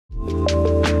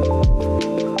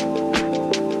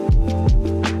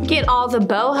all the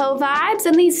boho vibes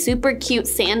in these super cute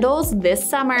sandals this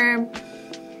summer.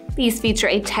 These feature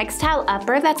a textile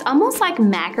upper that's almost like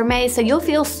macrame, so you'll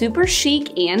feel super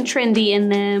chic and trendy in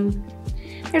them.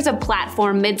 There's a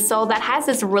platform midsole that has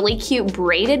this really cute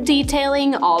braided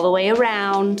detailing all the way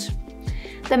around.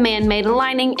 The man-made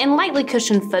lining and lightly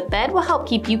cushioned footbed will help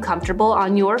keep you comfortable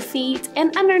on your feet,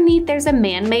 and underneath there's a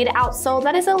man-made outsole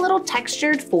that is a little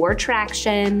textured for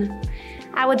traction.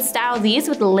 I would style these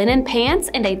with linen pants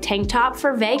and a tank top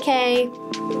for vacay.